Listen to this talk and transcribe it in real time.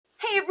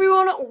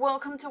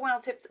welcome to Wow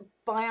Tips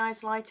by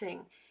Ice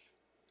Lighting.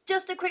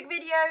 Just a quick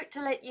video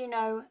to let you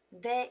know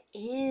there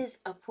is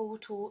a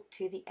portal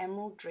to the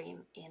Emerald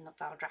Dream in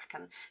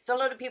Valdrakken. So a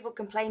lot of people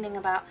complaining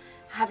about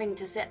having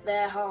to set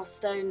their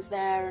Hearthstones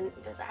there, and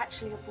there's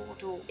actually a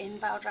portal in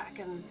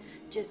Valdrakken.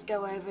 Just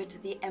go over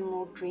to the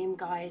Emerald Dream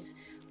guys.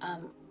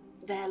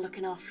 They're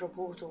looking after a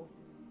portal.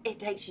 It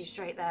takes you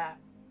straight there.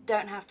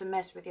 Don't have to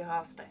mess with your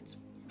Hearthstones.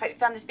 Hope you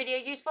found this video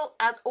useful.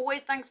 As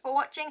always, thanks for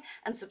watching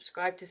and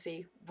subscribe to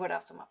see what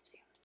else I'm up to.